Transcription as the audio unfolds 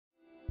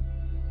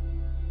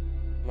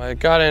I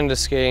got into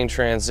skating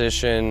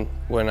transition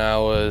when I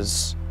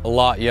was a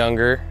lot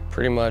younger.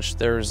 Pretty much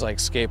there was like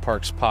skate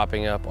parks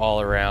popping up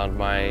all around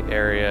my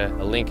area.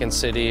 Lincoln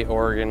City,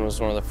 Oregon was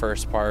one of the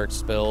first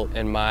parks built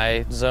in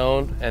my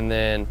zone. And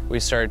then we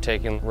started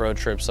taking road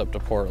trips up to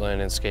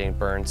Portland and skating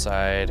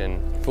Burnside.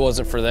 And if it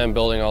wasn't for them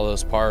building all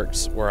those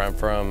parks where I'm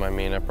from, I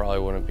mean, I probably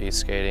wouldn't be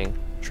skating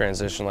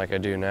transition like I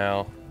do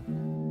now.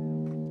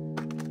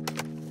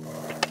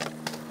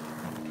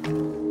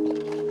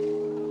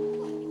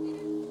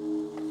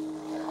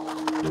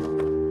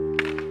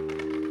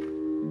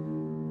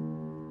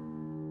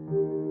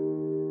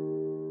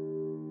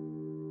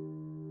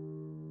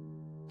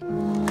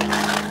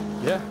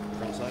 Yeah.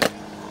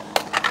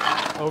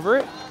 Over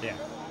it? Yeah.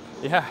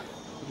 Yeah.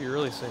 It'd be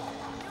really sick.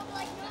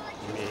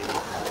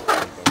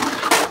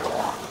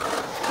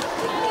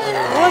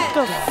 What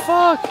the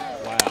fuck?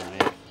 Wow,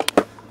 man.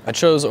 I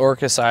chose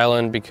Orcas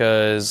Island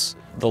because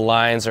the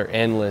lines are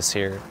endless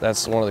here.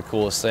 That's one of the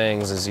coolest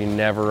things is you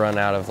never run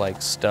out of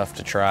like stuff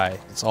to try.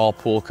 It's all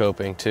pool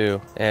coping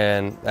too.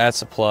 And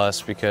that's a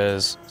plus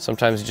because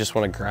sometimes you just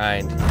want to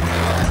grind.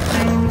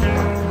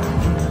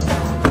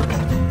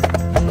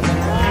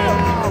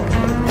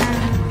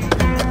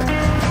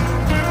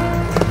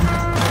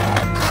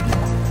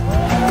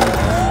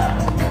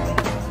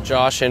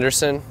 Josh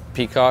Henderson,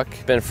 Peacock.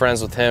 Been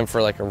friends with him for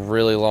like a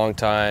really long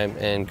time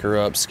and grew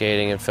up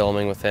skating and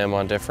filming with him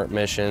on different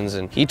missions.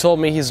 And he told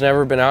me he's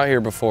never been out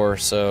here before,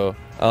 so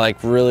I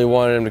like really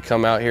wanted him to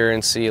come out here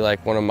and see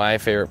like one of my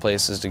favorite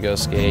places to go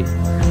skate.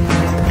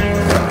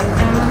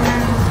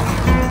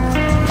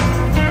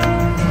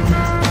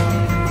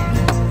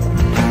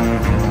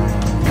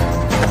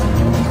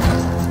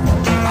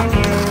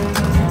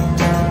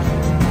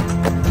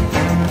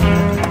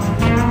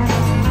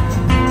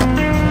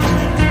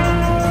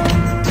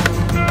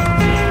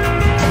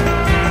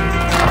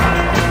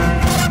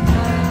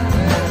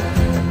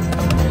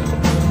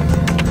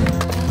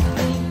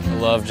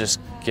 Love just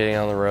getting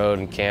on the road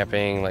and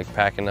camping, like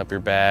packing up your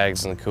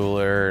bags in the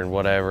cooler and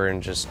whatever,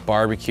 and just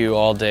barbecue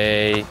all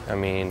day. I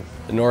mean,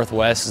 the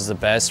Northwest is the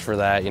best for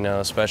that, you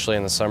know, especially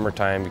in the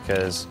summertime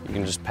because you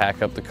can just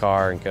pack up the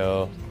car and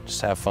go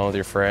just have fun with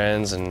your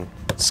friends and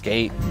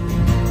skate.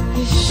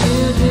 You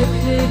should be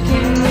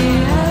picking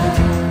me up.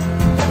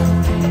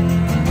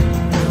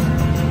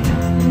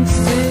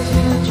 Instead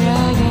you're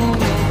dragging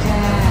me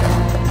down.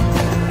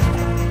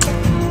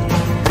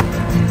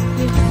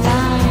 You're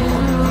flying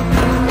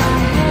over my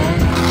head.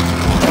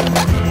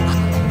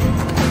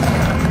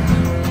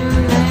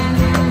 You're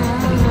landing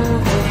all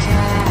over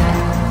town.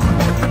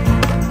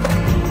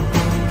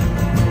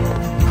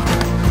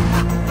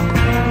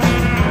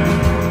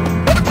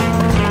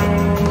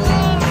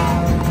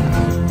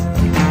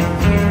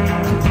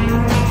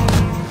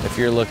 If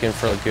you're looking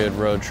for a good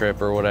road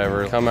trip or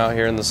whatever, come out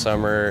here in the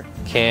summer,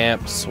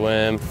 camp,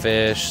 swim,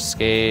 fish,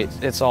 skate.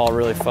 It's all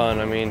really fun.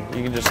 I mean,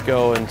 you can just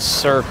go in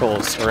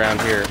circles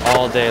around here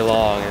all day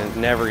long and it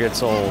never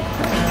gets old.